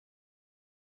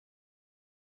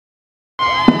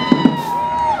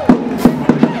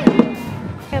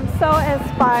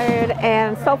inspired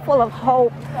and so full of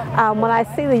hope when I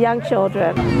see the young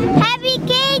children. Happy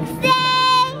King's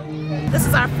Day! This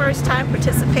is our first time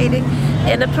participating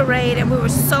in the parade, and we were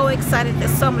so excited that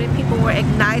so many people were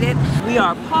ignited. We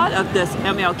are part of this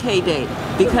MLK Day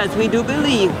because we do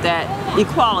believe that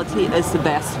equality is the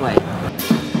best way.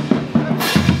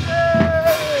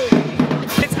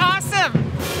 It's awesome!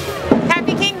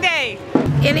 Happy King Day!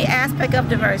 Any aspect of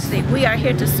diversity, we are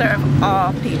here to serve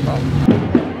all people.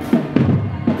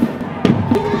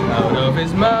 Out of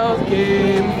his mouth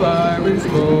came fire and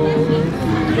smoke.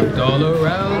 Looked all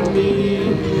around me,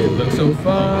 it looked so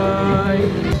fine.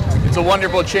 It's a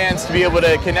wonderful chance to be able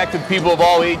to connect with people of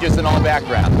all ages and all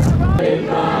backgrounds. In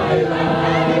my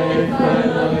life, I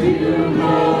love you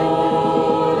more.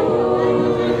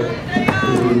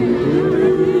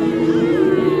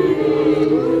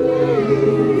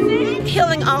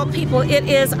 Healing all people, it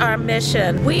is our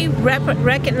mission. We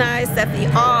recognize that the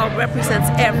all represents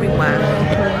everyone.